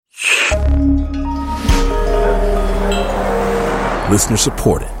Listener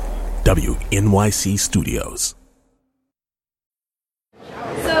supported. WNYC Studios.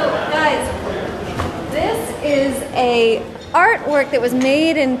 So, guys, this is a artwork that was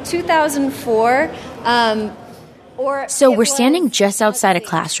made in 2004. So we're standing just outside a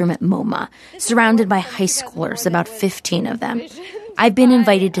classroom at MoMA, surrounded by high schoolers, about 15 of them. I've been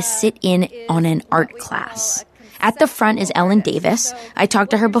invited to sit in on an art class. At the front is Ellen Davis. I talked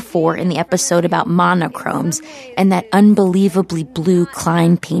to her before in the episode about monochromes and that unbelievably blue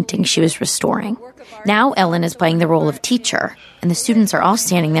Klein painting she was restoring. Now Ellen is playing the role of teacher, and the students are all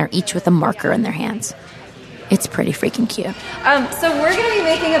standing there, each with a marker in their hands. It's pretty freaking cute. So we're going to be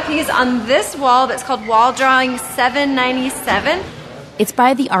making a piece on this wall that's called Wall Drawing 797. It's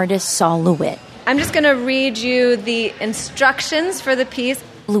by the artist Sol LeWitt. I'm just going to read you the instructions for the piece.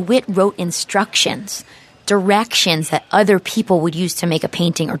 LeWitt wrote instructions, directions that other people would use to make a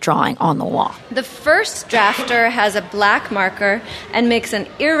painting or drawing on the wall. The first drafter has a black marker and makes an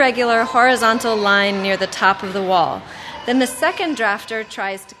irregular horizontal line near the top of the wall. Then the second drafter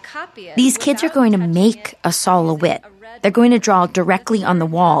tries to copy it. These kids are going to make a Sol LeWitt. They're going to draw directly on the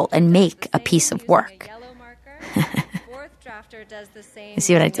wall and make a piece of work. You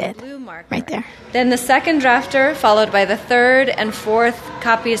see what I did? Right there. Then the second drafter, followed by the third and fourth,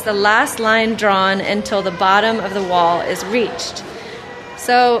 copies the last line drawn until the bottom of the wall is reached.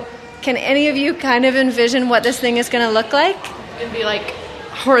 So, can any of you kind of envision what this thing is going to look like? It'd be like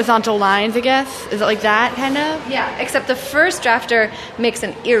horizontal lines, I guess. Is it like that, kind of? Yeah, except the first drafter makes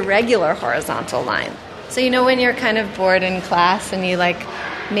an irregular horizontal line. So you know when you're kind of bored in class and you like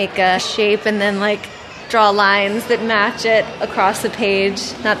make a shape and then like draw lines that match it across the page?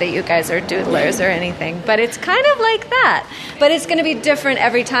 Not that you guys are doodlers or anything, but it's kind of like that. But it's going to be different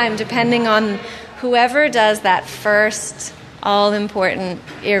every time depending on whoever does that first all-important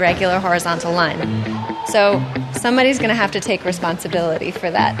irregular horizontal line. So somebody's going to have to take responsibility for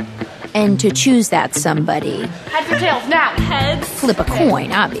that. And to choose that somebody... Heads or tails, now! Heads. Flip a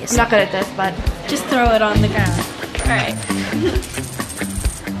coin, obviously. I'm not good at this, but just throw it on the ground. All right.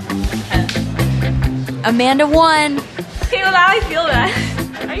 Amanda won. Okay, well, now I feel that.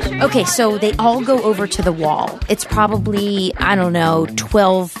 Are you sure? Okay, so they all go over to the wall. It's probably,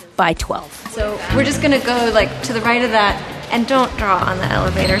 12 by 12. So we're just going to go like to the right of that, and don't draw on the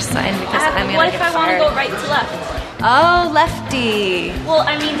elevator sign because I'm going to get fired. What if I want to go right to left? Oh, lefty. Well,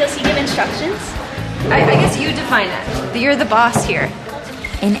 does he give instructions? I guess you define it. You're the boss here.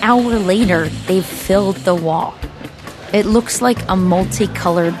 An hour later, they've filled the wall. It looks like a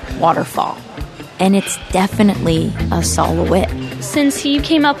multicolored waterfall. And it's definitely a Sol LeWitt. Since he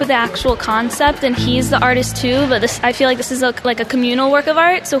came up with the actual concept, and he's the artist too, but I feel like this is like a communal work of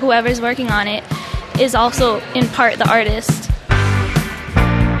art, so whoever's working on it is also in part the artist.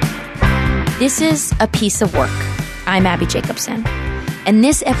 This is A Piece of Work. I'm Abby Jacobson. And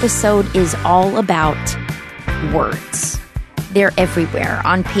this episode is all about words. They're everywhere,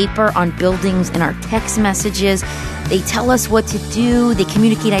 on paper, on buildings, in our text messages. They tell us what to do, they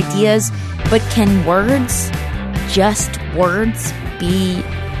communicate ideas, but can words, just words, be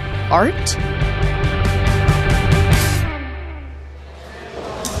art?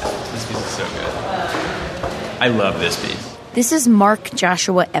 This piece is so good. I love this piece. This is Mark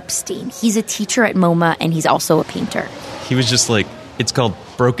Joshua Epstein. He's a teacher at MoMA, and he's also a painter. He was just like, it's called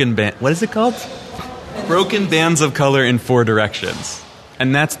Broken Band. What is it called? Broken Bands of Color in 4 Directions.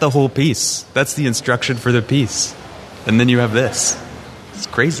 And that's the whole piece. That's the instruction for the piece. And then you have this. It's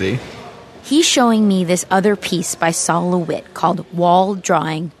crazy. He's showing me this other piece by Sol LeWitt called Wall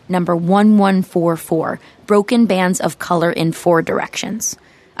Drawing number 1144, Broken Bands of Color in 4 Directions.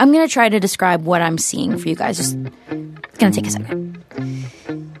 I'm going to try to describe what I'm seeing for you guys. It's going to take a second.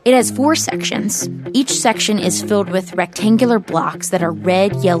 It has 4 sections. Each section is filled with rectangular blocks that are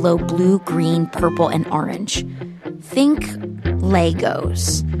red, yellow, blue, green, purple, and orange. Think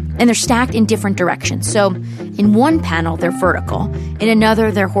Legos. And they're stacked in different directions. So in one panel, they're vertical. In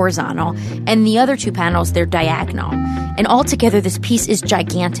another, they're horizontal. And the other 2 panels, they're diagonal. And altogether, this piece is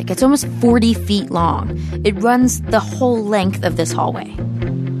gigantic. It's almost 40 feet long. It runs the whole length of this hallway.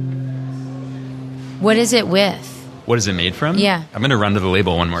 What is it with? What is it made from? Yeah. I'm going to run to the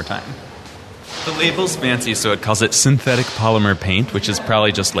label one more time. The label's fancy, so it calls it synthetic polymer paint, which is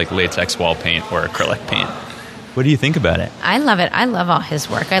probably just like latex wall paint or acrylic paint. What do you think about it? I love it. I love all his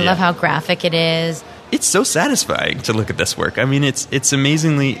work. I love how graphic it is. It's so satisfying to look at this work. I mean, it's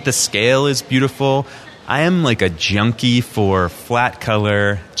amazingly, the scale is beautiful. I am like a junkie for flat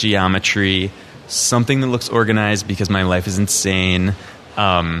color, geometry, something that looks organized because my life is insane.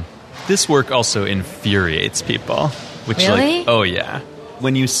 This work also infuriates people. Which really? Oh, yeah.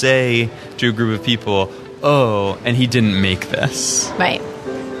 When you say to a group of people, oh, and he didn't make this. Right.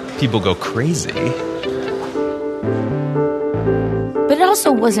 People go crazy. But it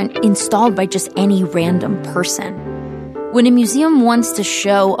also wasn't installed by just any random person. When a museum wants to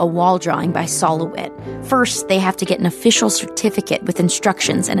show a wall drawing by Sol LeWitt, first they have to get an official certificate with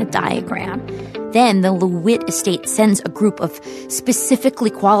instructions and a diagram. Then the LeWitt estate sends a group of specifically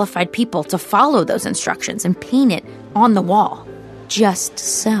qualified people to follow those instructions and paint it on the wall. Just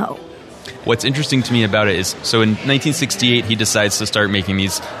so. What's interesting to me about it is, so in 1968, he decides to start making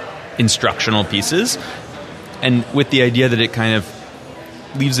these instructional pieces, and with the idea that it kind of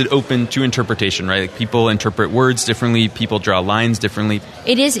leaves it open to interpretation, right? Like people interpret words differently, people draw lines differently.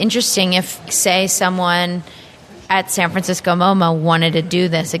 It is interesting if, say, someone at San Francisco MoMA wanted to do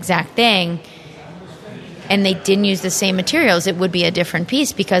this exact thing and they didn't use the same materials, it would be a different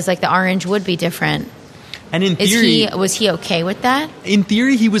piece because, like, the orange would be different. And in theory... Was he okay with that? In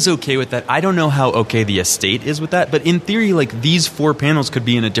theory, he was okay with that. I don't know how okay the estate is with that, but in theory, like, these 4 panels could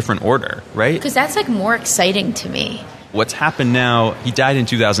be in a different order, right? Because that's, like, more exciting to me. What's happened now, he died in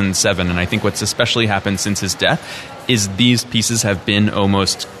 2007, and I think what's especially happened since his death is these pieces have been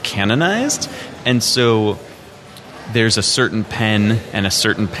almost canonized. And so there's a certain pen and a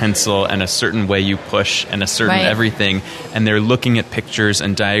certain pencil and a certain way you push and a certain everything. And they're looking at pictures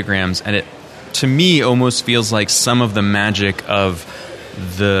and diagrams, and it, to me, almost feels like some of the magic of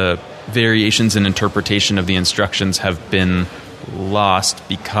the variations in interpretation of the instructions have been lost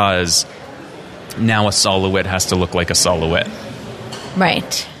because now a Sol LeWitt has to look like a Sol LeWitt.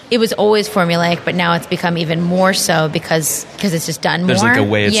 Right. It was always formulaic, but now it's become even more so because it's just done There's more. There's like a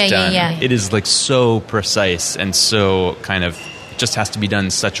way it's done. Yeah. It is like so precise and so kind of just has to be done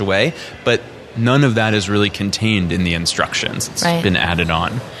in such a way. But none of that is really contained in the instructions. It's been added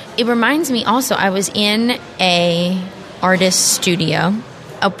on. It reminds me also, I was in a artist studio,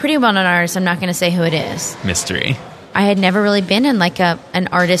 a pretty well-known artist. I'm not going to say who it is. Mystery. I had never really been in like an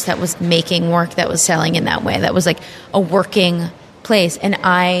artist that was making work that was selling in that way. That was like a working place. And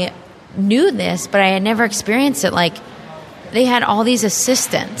I knew this, but I had never experienced it. Like they had all these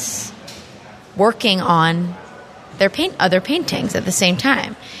assistants working on their other paintings at the same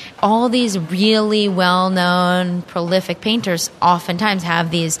time. All these really well-known, prolific painters oftentimes have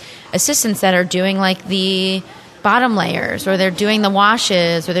these assistants that are doing like the bottom layers, or they're doing the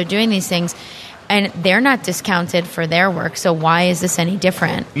washes, or they're doing these things. And they're not discounted for their work, so why is this any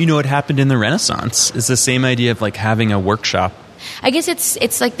different? You know what happened in the Renaissance is the same idea of like having a workshop. I guess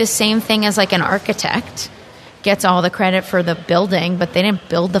it's like the same thing as like an architect gets all the credit for the building, but they didn't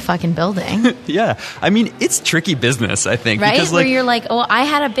build the fucking building. Yeah. I mean, it's tricky business, I think. Right? Because, where you're like, oh, I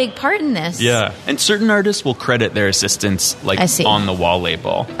had a big part in this. Yeah. And certain artists will credit their assistants like on the wall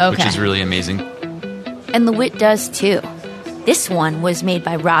label, which is really amazing. And LeWitt does too. This one was made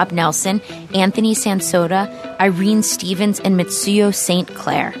by Rob Nelson, Anthony Sansoda, Irene Stevens, and Mitsuyo St.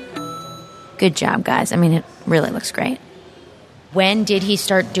 Clair. Good job, guys. I mean, it really looks great. When did he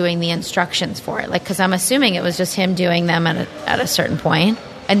start doing the instructions for it? Like, because I'm assuming it was just him doing them at a certain point,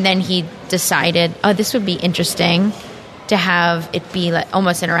 and then he decided, oh, this would be interesting to have it be like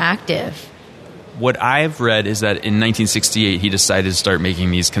almost interactive. What I've read is that in 1968, he decided to start making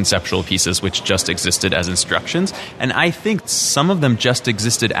these conceptual pieces which just existed as instructions. And I think some of them just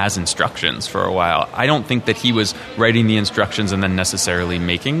existed as instructions for a while. I don't think that he was writing the instructions and then necessarily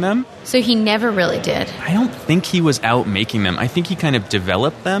making them. So he never really did. I don't think he was out making them. I think he kind of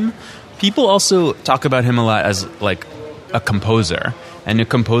developed them. People also talk about him a lot as like a composer. And a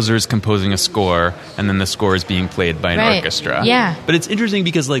composer is composing a score, and then the score is being played by an orchestra. Yeah. But it's interesting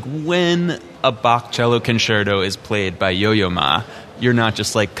because, like, when a Bach cello concerto is played by Yo-Yo Ma, you're not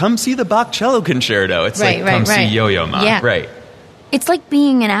just like, come see the Bach cello concerto. It's come see Yo-Yo Ma. Yeah. Right. It's like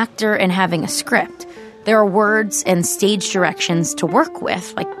being an actor and having a script. There are words and stage directions to work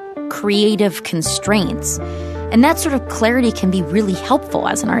with, like creative constraints. And that sort of clarity can be really helpful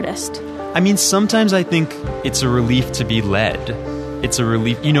as an artist. I mean, sometimes I think it's a relief to be led. It's a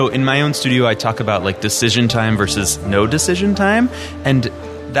relief. You know, in my own studio, I talk about like decision time versus no decision time. And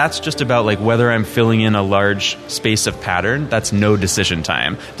that's just about like whether I'm filling in a large space of pattern. That's no decision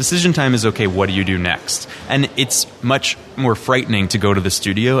time. Decision time is, okay, what do you do next? And it's much more frightening to go to the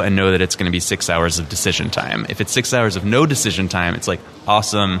studio and know that it's going to be 6 hours of decision time. If it's 6 hours of no decision time, it's like,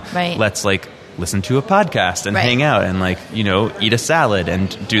 awesome. Right. Let's like listen to a podcast and hang out and like, you know, eat a salad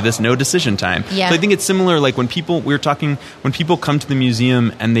and do this no decision time. Yeah. So I think it's similar, like when people come to the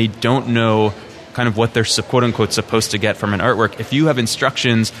museum and they don't know kind of what they're quote unquote supposed to get from an artwork, if you have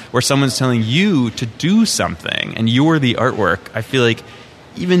instructions where someone's telling you to do something and you're the artwork, I feel like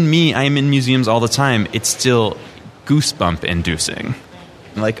even me, I am in museums all the time, it's still goosebump inducing.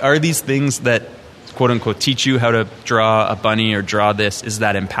 Like, are these things that quote unquote teach you how to draw a bunny or draw this, is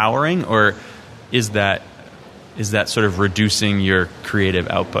that empowering, or is that sort of reducing your creative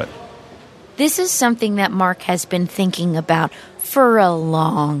output? This is something that Mark has been thinking about for a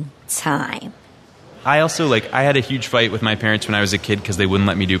long time. I also, I had a huge fight with my parents when I was a kid because they wouldn't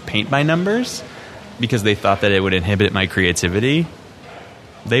let me do paint by numbers because they thought that it would inhibit my creativity.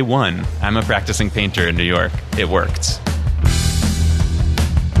 They won. I'm a practicing painter in New York. It worked.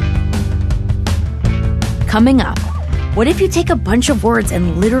 Coming up, what if you take a bunch of words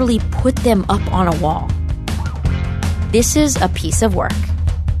and literally put them up on a wall? This is a piece of work.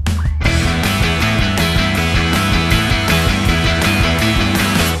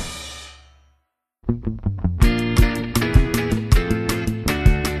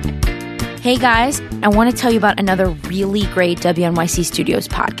 Hey guys, I want to tell you about another really great WNYC Studios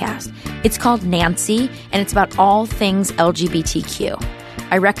podcast. It's called Nancy, and it's about all things LGBTQ.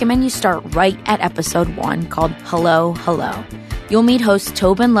 I recommend you start right at episode 1 called Hello, Hello. You'll meet hosts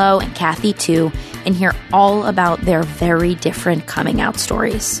Tobin Lowe and Kathy Tu and hear all about their very different coming out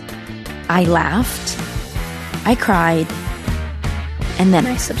stories. I laughed, I cried, and then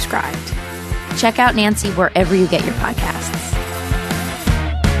I subscribed. Check out Nancy wherever you get your podcasts.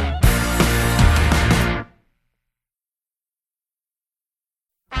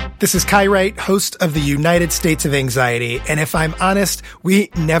 This is Kai Wright, host of the United States of Anxiety, and if I'm honest, we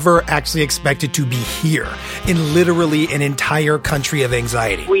never actually expected to be here in literally an entire country of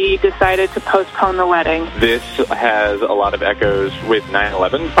anxiety. We decided to postpone the wedding. This has a lot of echoes with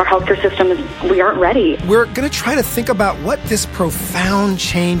 9/11. Our healthcare system we aren't ready. We're going to try to think about what this profound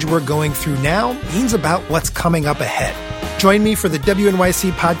change we're going through now means about what's coming up ahead. Join me for the WNYC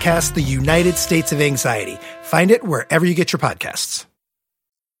podcast, The United States of Anxiety. Find it wherever you get your podcasts.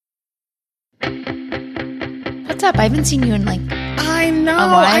 What's up? I haven't seen you in I know. a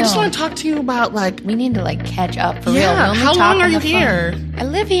while. I just want to talk to you about we need to catch up for real. Yeah. How long are you here? I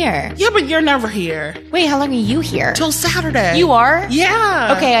live here. Yeah, but you're never here. Wait, how long are you here? Till Saturday. You are?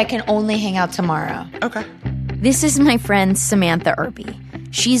 Yeah. Okay, I can only hang out tomorrow. Okay. This is my friend Samantha Irby.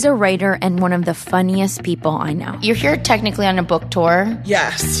 She's a writer and one of the funniest people I know. You're here technically on a book tour.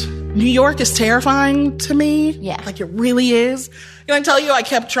 Yes. New York is terrifying to me. Yeah. It really is. Can I tell you, I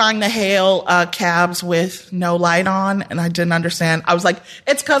kept trying to hail cabs with no light on, and I didn't understand. I was like,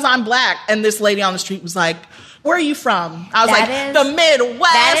 it's because I'm black. And this lady on the street was like, where are you from? I was the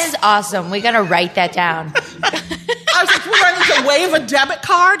Midwest. That is awesome. We got to write that down. I was like, we're ready to wave a debit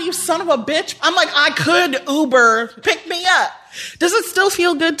card, you son of a bitch. I'm like, I could Uber, pick me up. Does it still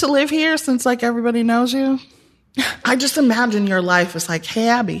feel good to live here since everybody knows you? I just imagine your life is like, hey,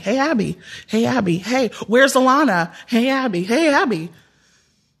 Abby, hey, Abby, hey, Abby, hey, where's Alana? Hey, Abby, hey, Abby.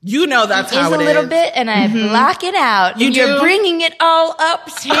 You know that's how it is. A little bit, and I block it out. You're bringing it all up,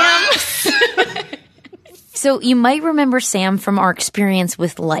 Sam. So you might remember Sam from our experience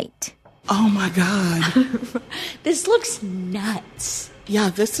with light. Oh, my God. This looks nuts.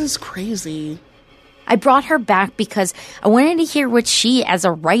 Yeah, this is crazy. I brought her back because I wanted to hear what she, as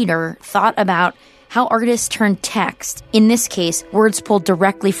a writer, thought about how artists turn text, in this case, words pulled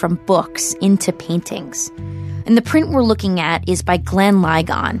directly from books, into paintings. And the print we're looking at is by Glenn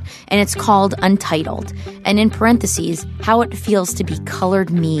Ligon, and it's called Untitled, and in parentheses, How It Feels to Be Colored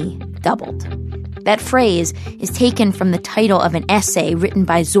Me Doubled. That phrase is taken from the title of an essay written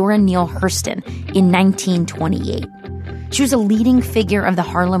by Zora Neale Hurston in 1928. She was a leading figure of the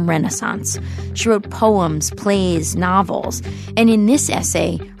Harlem Renaissance. She wrote poems, plays, novels, and in this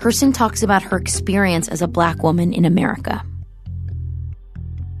essay, Hurston talks about her experience as a black woman in America.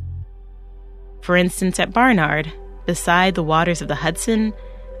 For instance, at Barnard, beside the waters of the Hudson,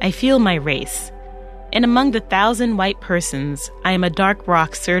 I feel my race. And among the 1,000 white persons, I am a dark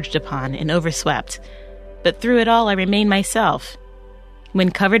rock surged upon and overswept. But through it all, I remain myself.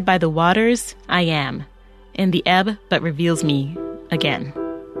 When covered by the waters, I am. And the ebb but reveals me again.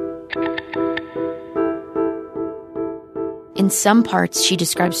 In some parts, she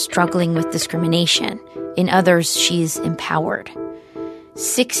describes struggling with discrimination. In others, she's empowered.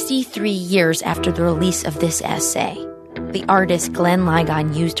 63 years after the release of this essay, the artist Glenn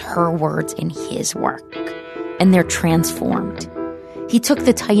Ligon used her words in his work. And they're transformed. He took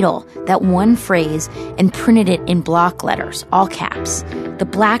the title, that one phrase, and printed it in block letters, all caps. The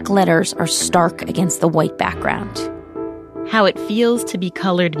black letters are stark against the white background. How it feels to be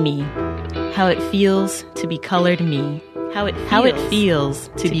colored me. How it feels to be colored me. How it feels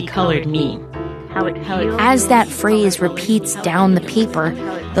to be colored me. As that phrase repeats down the paper,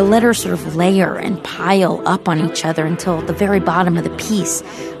 the letters sort of layer and pile up on each other until the very bottom of the piece,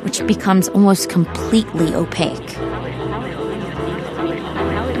 which becomes almost completely opaque.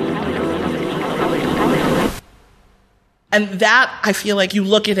 And that, I feel like you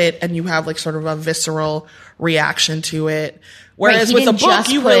look at it and you have like sort of a visceral reaction to it. Whereas with a book,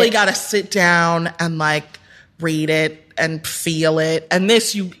 you really got to sit down and like read it and feel it. And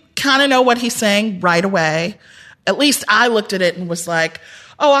this, you kind of know what he's saying right away. At least I looked at it and was like,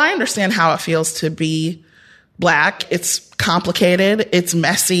 oh, I understand how it feels to be Black. It's complicated. It's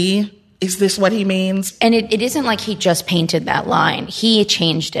messy. Is this what he means? And it isn't like he just painted that line. He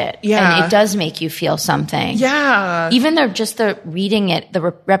changed it. Yeah. And it does make you feel something. Yeah. Even the reading it,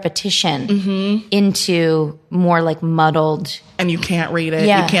 the repetition into more like muddled. And you can't read it.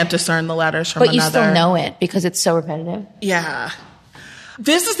 Yeah. You can't discern the letters from another. But you still know it because it's so repetitive. Yeah.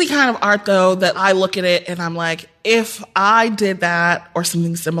 This is the kind of art, though, that I look at it and I'm like, if I did that or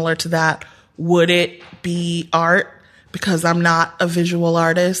something similar to that, would it be art? Because I'm not a visual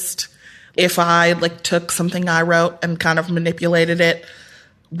artist. If I like took something I wrote and kind of manipulated it,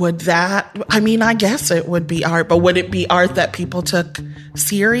 would that, I mean, I guess it would be art, but would it be art that people took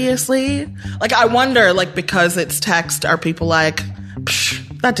seriously? Like, I wonder, like, because it's text, are people like,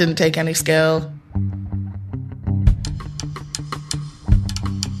 that didn't take any skill?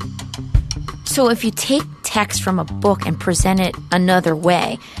 So if you take text from a book and present it another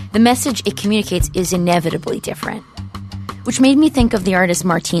way, the message it communicates is inevitably different. Which made me think of the artist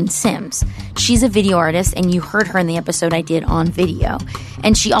Martine Sims. She's a video artist, and you heard her in the episode I did on video.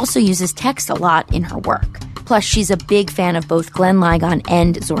 And she also uses text a lot in her work. Plus, she's a big fan of both Glenn Ligon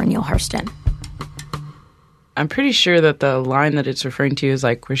and Zora Neale Hurston. I'm pretty sure that the line that it's referring to is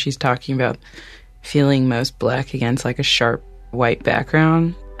like where she's talking about feeling most Black against like a sharp white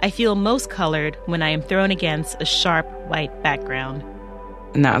background. I feel most colored when I am thrown against a sharp white background.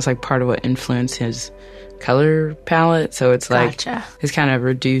 And that was like part of what influenced his color palette. So it's like his kind of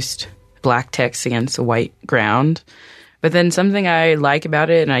reduced Black text against a white ground. But then something I like about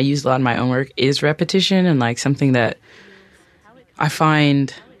it, and I use a lot in my own work, is repetition. And like something that I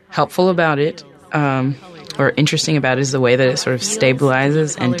find helpful about it or interesting about it is the way that it sort of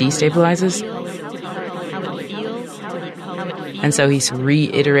stabilizes and destabilizes. And so he's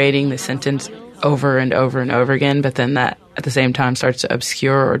reiterating the sentence over and over and over again, but then that at the same time starts to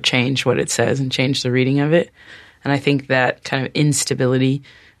obscure or change what it says and change the reading of it. And I think that kind of instability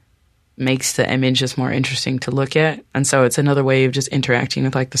makes the image just more interesting to look at. And so it's another way of just interacting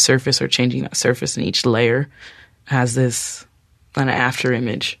with like the surface or changing that surface, and each layer has this kind of after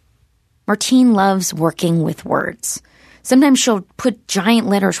image. Martine loves working with words. Sometimes she'll put giant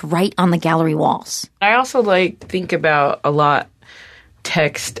letters right on the gallery walls. I also think about a lot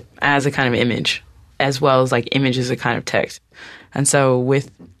text as a kind of image, as well as like image as a kind of text. And so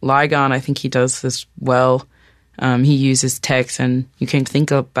with Ligon, I think he does this well. He uses text, and you can think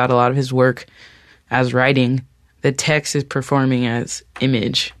about a lot of his work as writing. The text is performing as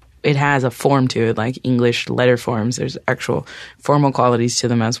image. It has a form to it, like English letter forms. There's actual formal qualities to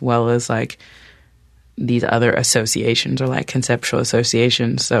them, as well as like these other associations or like conceptual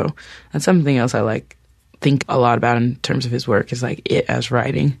associations. So that's something else I think a lot about in terms of his work, is like it as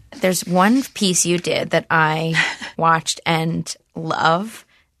writing. There's one piece you did that I watched and love,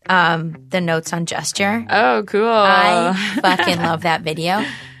 the notes on gesture. Oh, cool. I fucking love that video.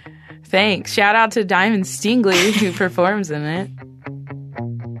 Thanks. Shout out to Diamond Stingley, who performs in it.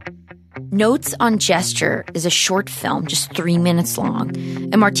 Notes on Gesture is a short film, just 3 minutes long,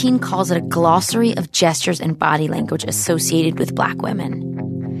 and Martine calls it a glossary of gestures and body language associated with Black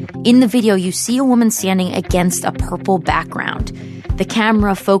women. In the video, you see a woman standing against a purple background. The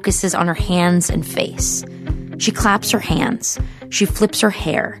camera focuses on her hands and face. She claps her hands. She flips her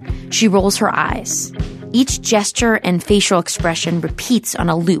hair. She rolls her eyes. Each gesture and facial expression repeats on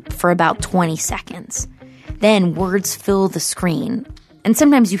a loop for about 20 seconds. Then words fill the screen. And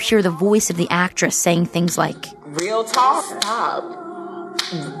sometimes you hear the voice of the actress saying things like, "Real talk, stop.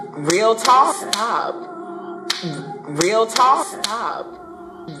 Real talk, stop. Real talk, stop."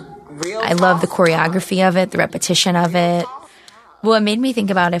 I love the choreography of it, the repetition of it. Well, it made me think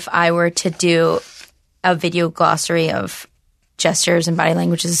about if I were to do a video glossary of gestures and body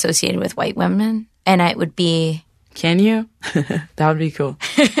languages associated with white women, and it would be... Can you? That would be cool.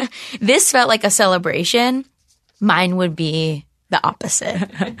 This felt like a celebration. Mine would be the opposite.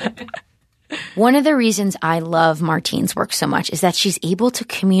 One of the reasons I love Martine's work so much is that she's able to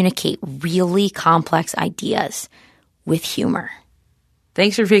communicate really complex ideas with humor.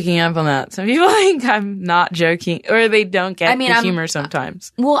 Thanks for picking up on that. Some people think I'm not joking, or they don't get the humor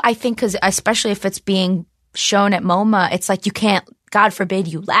sometimes. Well, I think because especially if it's being shown at MoMA, it's like you can't, God forbid,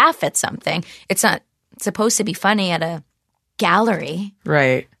 you laugh at something. It's not supposed to be funny at a gallery.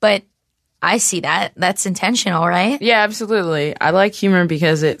 Right. But I see that. That's intentional, right? Yeah, absolutely. I like humor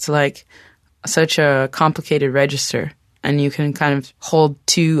because it's like such a complicated register. and you can kind of hold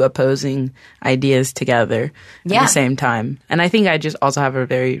two opposing ideas together at the same time. And I think I just also have a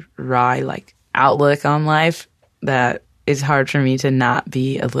very wry outlook on life that is hard for me to not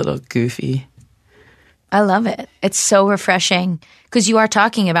be a little goofy. I love it. It's so refreshing because you are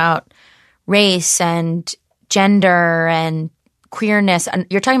talking about race and gender and queerness, and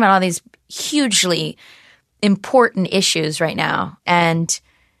you're talking about all these hugely important issues right now. And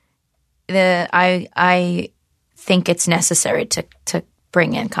I think it's necessary to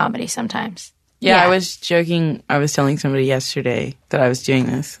bring in comedy sometimes. Yeah, I was joking. I was telling somebody yesterday that I was doing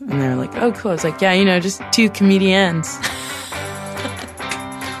this, and they were like, oh, cool. I was like, yeah, just two comedians.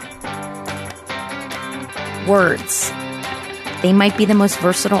 Words. They might be the most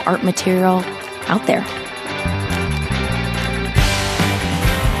versatile art material out there.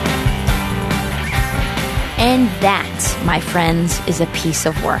 And that, my friends, is a piece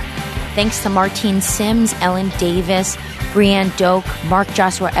of work. Thanks to Martine Sims, Ellen Davis, Brianne Doak, Mark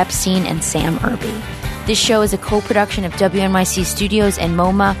Joshua Epstein, and Sam Irby. This show is a co-production of WNYC Studios and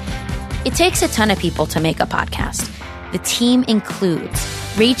MoMA. It takes a ton of people to make a podcast. The team includes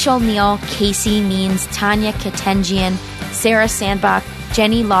Rachel Neal, Casey Means, Tanya Katengian, Sarah Sandbach,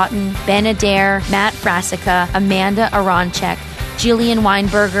 Jenny Lawton, Ben Adair, Matt Frasica, Amanda Aronchek, Jillian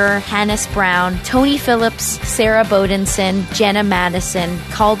Weinberger, Hannes Brown, Tony Phillips, Sarah Bodenson, Jenna Madison,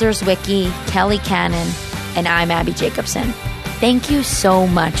 Calder's Wiki, Kelly Cannon, and I'm Abby Jacobson. Thank you so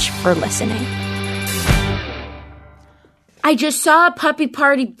much for listening. I just saw a puppy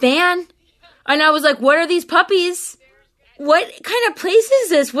party van, and I was like, what are these puppies? What kind of place is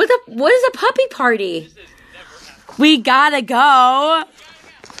this? What is a puppy party? We gotta go.